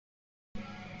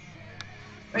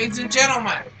Ladies and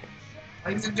gentlemen,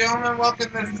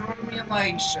 welcome to the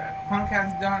simulation. Punk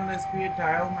has done Undisputed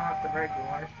Title, not the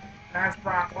regular. That's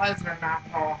Brock Lesnar, not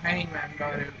Paul Heyman,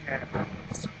 but who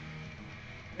cares?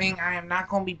 I am not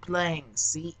going to be playing.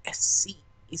 See?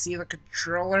 You see the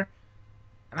controller?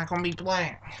 I'm not going to be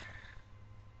playing.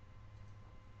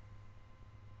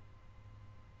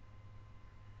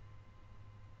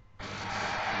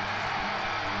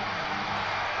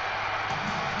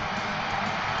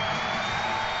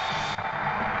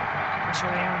 What's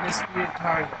your name? Undisputed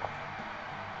Title.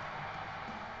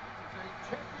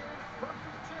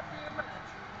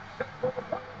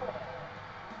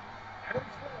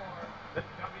 The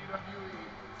WWE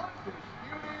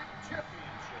Undisputed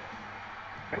Championship.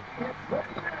 Making its way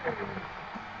today,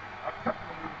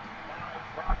 accompanied by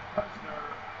Brock Lesnar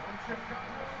from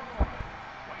Chicago,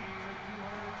 Illinois, weighing in at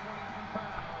 222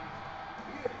 pounds.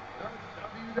 He is the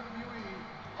WWE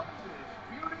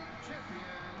Undisputed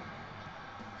Champion,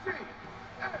 CM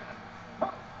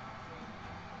Punk.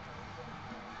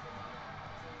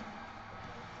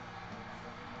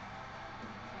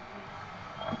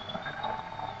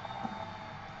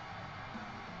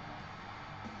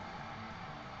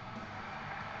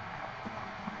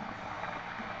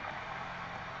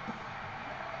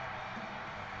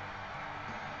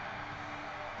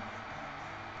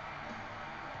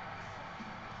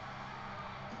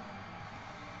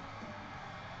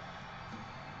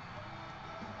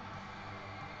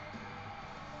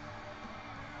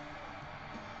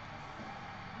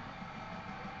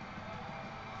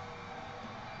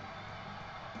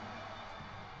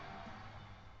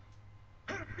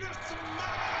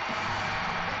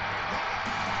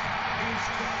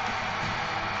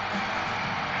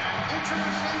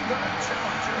 Introducing the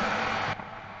challenger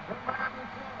from Miami,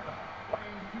 Florida,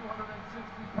 weighing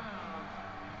 260 pounds.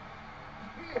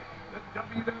 He is the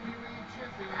WWE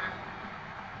Champion,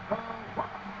 The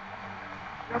Rock.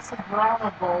 What's the Brahma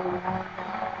Bowl one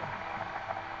now?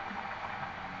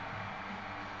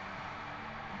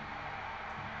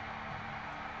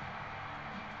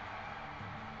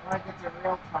 Like it's a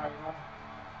real title.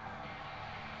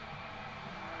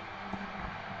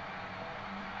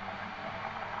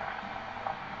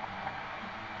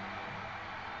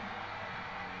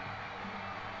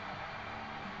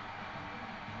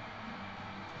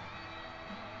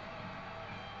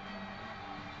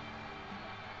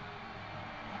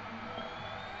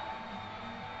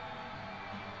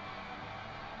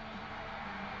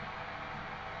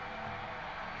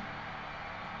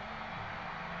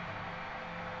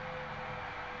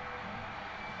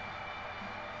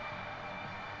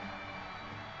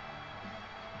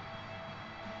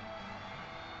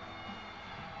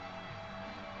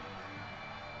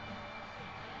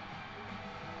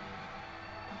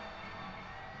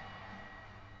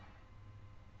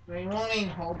 He won't even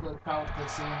hold the belt the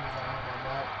same as Armor,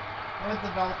 but with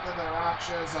the belt that The Rock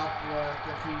shows up with,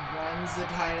 if he wins the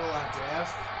title, that's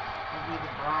if, it'll be the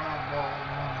Brahma Bull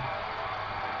one.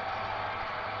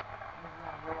 He's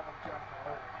not really jump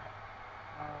over.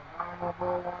 Brahma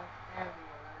Bull one and the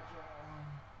original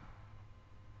one.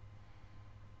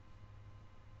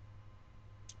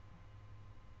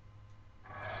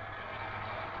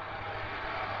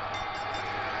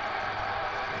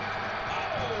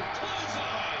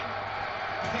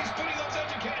 He's putting those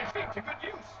educated feet to good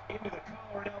use. Into the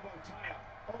collar and elbow tie-up.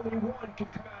 Only one can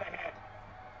come out ahead.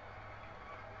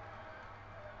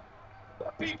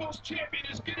 The People's Champion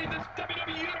is getting this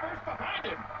WWE Universe behind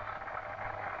him.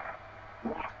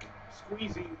 Rock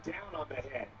squeezing down on the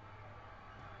head.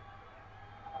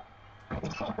 Oh,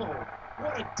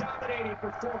 what a dominating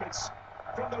performance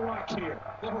from The Rock here.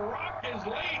 The Rock is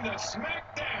laying the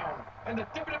smack down, and the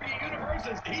WWE Universe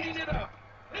is heating it up.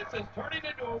 This is turning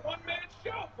into a one-man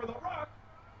show for The Rock.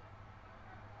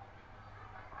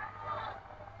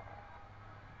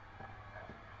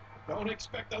 Don't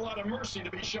expect a lot of mercy to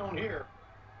be shown here.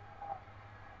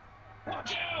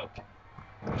 Watch out!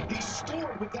 He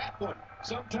scored with that one.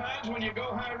 Sometimes when you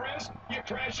go high risk, you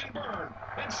crash and burn.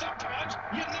 And sometimes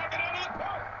you knock it out of the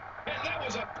park. And that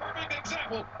was a perfect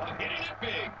example of hitting it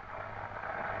big.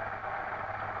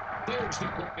 There's the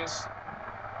quickness.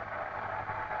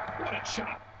 What a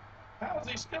chop. How is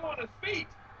he still on his feet?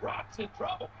 Rock's in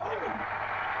trouble. Oh!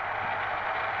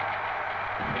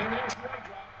 And there's the leg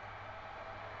drop.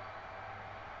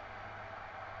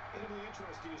 It'll be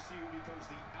interesting to see who becomes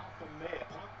the alpha male.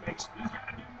 Punk makes... He's got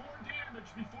to do more damage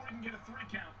before he can get a 3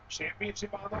 count.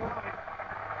 Championship on the line.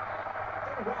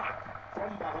 The Rock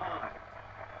from behind.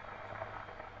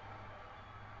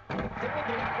 Throwing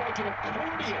the Rock like an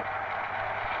accordion.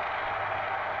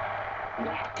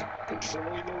 Rock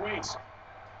controlling the waist.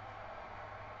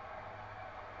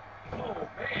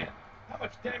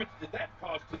 damage did that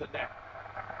cause to the neck?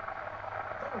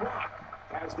 The Rock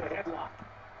has the headlock.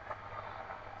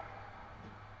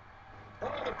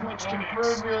 Oh, the punch Don't connects.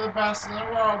 prove you're the best in the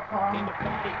world, Paul. And the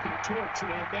body contorts in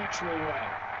a natural way.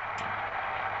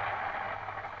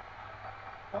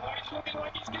 Oh, he's looking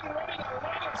like he's getting ready to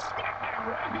land a smackdown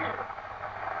right here.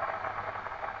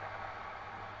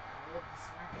 With the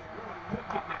smackdown. Look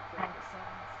at that breaker.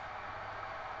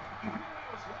 You hear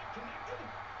how his leg connected?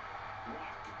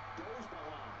 Rock goes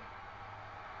behind.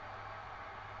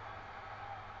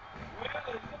 Well,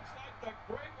 it looks like the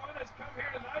Great One has come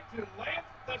here tonight to land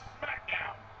the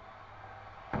smackdown.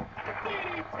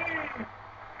 DDT!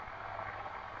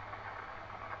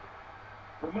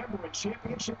 Remember, in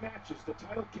championship matches, the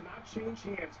title cannot change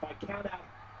hands by countout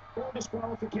or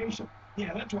disqualification.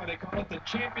 Yeah, that's why they call it the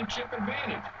championship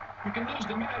advantage. You can lose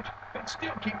the match, but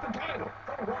still keep the title.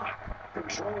 The Rock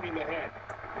controlling the head.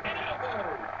 An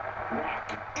elbow.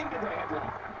 Rock into the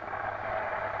headlock.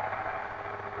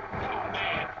 Oh,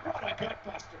 man, what a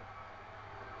gutbuster.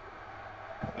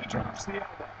 He drops the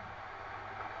elbow.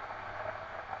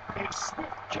 A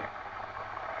swift kick.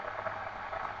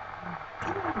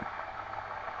 What a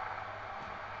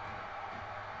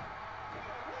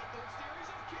lethal series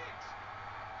of kicks.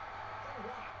 The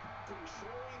Rock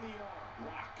controlling the arm.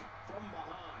 Rock from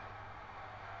behind.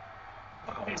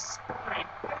 Oh, his spine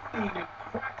bending and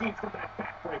cracking from that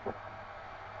backbreaker.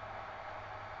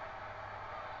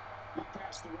 Look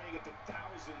past the ring at the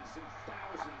thousands and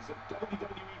thousands of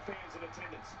WWE fans in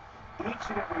attendance. Each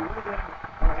and every one of them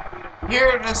are having a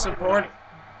Here to support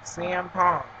CM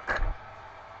Punk.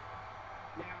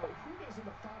 Now, who does a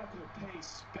methodical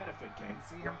pace benefit, Ken?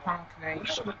 CM Punk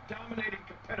Nation. Whenever the dominating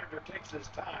competitor takes his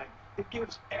time, it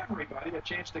gives everybody a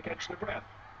chance to catch their breath.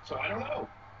 So I don't know.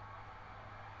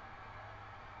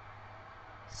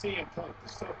 CM Punk, the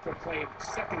self-proclaimed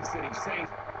second city saint,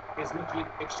 is looking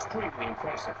extremely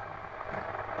impressive.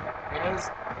 It is.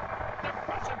 An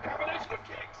impressive combination of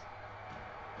kicks.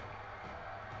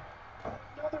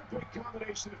 Another big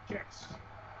combination of kicks.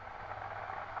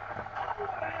 Oh,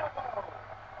 what an elbow!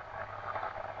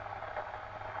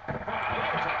 Wow,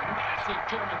 that was a massive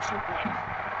German suplex.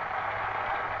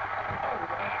 Oh,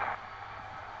 wow.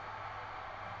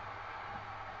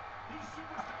 These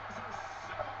superstars are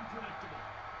so unpredictable.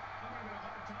 I'm having a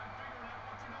hard time figuring out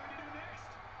what they're going to do next.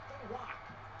 The Rock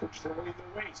controlling the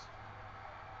waist.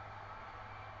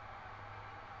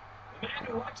 The man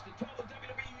who likes to tell the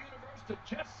WWE Universe to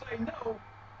just say no,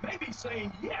 may be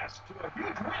saying yes to a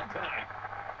huge win tonight.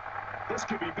 This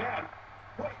could be bad.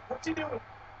 Wait, what's he doing?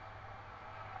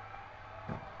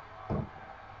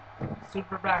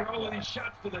 Super back. For all of these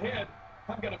shots to the head,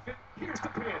 I'm going to fit. Here's the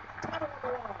pin. Title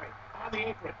on the line. On the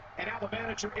apron. And now the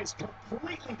manager is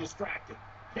completely distracted.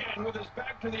 And with his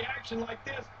back to the action like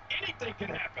this, anything can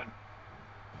happen.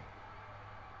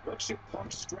 What should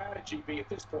Punk's strategy be at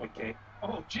this point, Kate?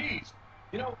 Oh, geez.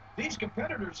 You know, these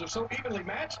competitors are so evenly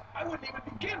matched, I wouldn't even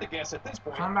begin to guess at this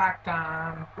point. Come back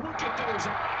time. Look at those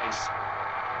eyes.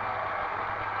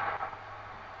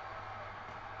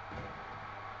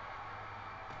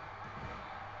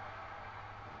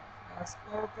 Let's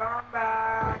go come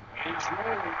back. And he's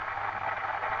rolling.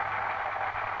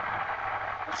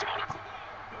 The shoulders are down.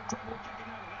 No trouble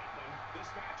kicking out of that one. This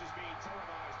match is being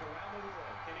televised around the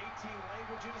world in 18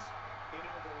 languages in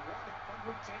over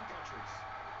 110 countries.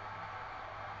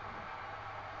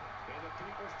 And the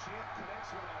people's chant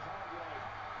connects with a hard life.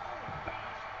 Oh my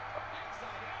gosh! Turned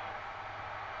inside out.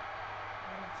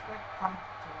 Let's get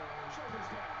comfortable. Shoulders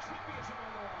down. Championship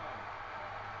on the line.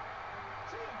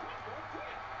 CM Punk won't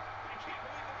quit. I can't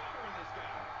believe the motor in this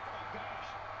guy. Oh gosh.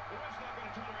 The ref's not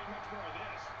going to tolerate much more of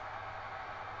this.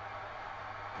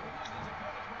 He used his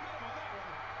opponent's momentum on that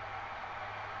one.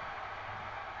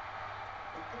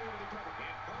 Quickly into the cover.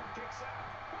 And Punk kicks out.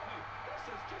 Boy, this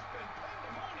has just been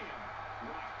pandemonium.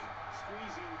 Rock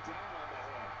squeezing down on the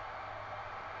head.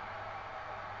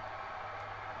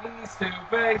 These two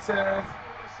faces.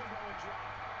 What a Samoan drop.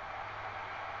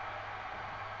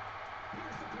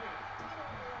 Here's the pin. Title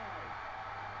on the line.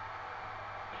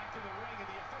 Back in the ring, and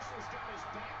the official's got his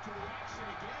back to the action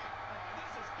again. Oh,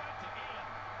 this has got to end.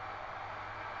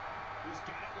 He's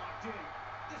got it locked in.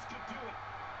 This could do it.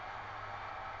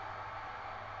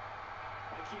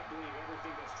 I can't believe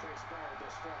everything that's transpired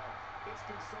thus far. It's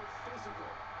been so physical.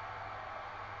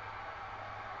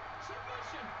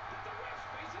 Submission, but the ref's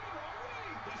facing the wrong way.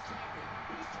 He's tapping.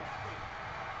 He's tapping.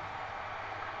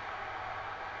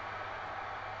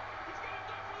 He's got him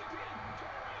down for the pin.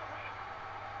 Turn around, ref.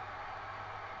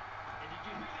 And did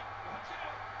you hear that? Watch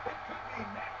out. It could be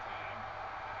nap time.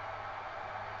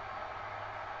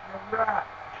 All right.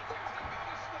 And there's the go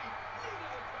to sleep. Knee to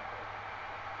the cripple.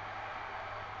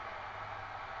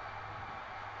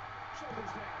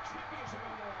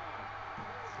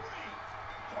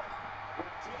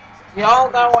 The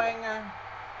all-knowing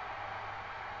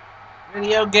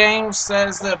video game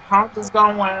says that Punk is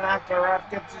going to win after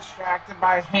ref gets distracted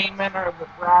by Heyman or the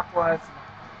Brock Lesnar.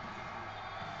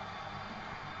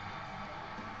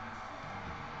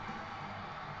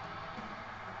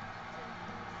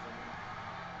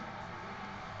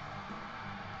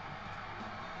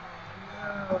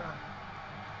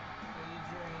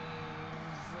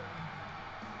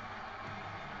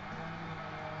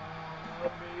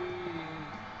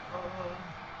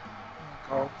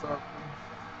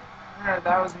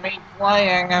 That was me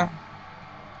playing.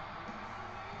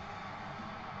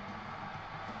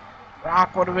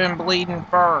 Brock would have been bleeding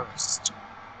first.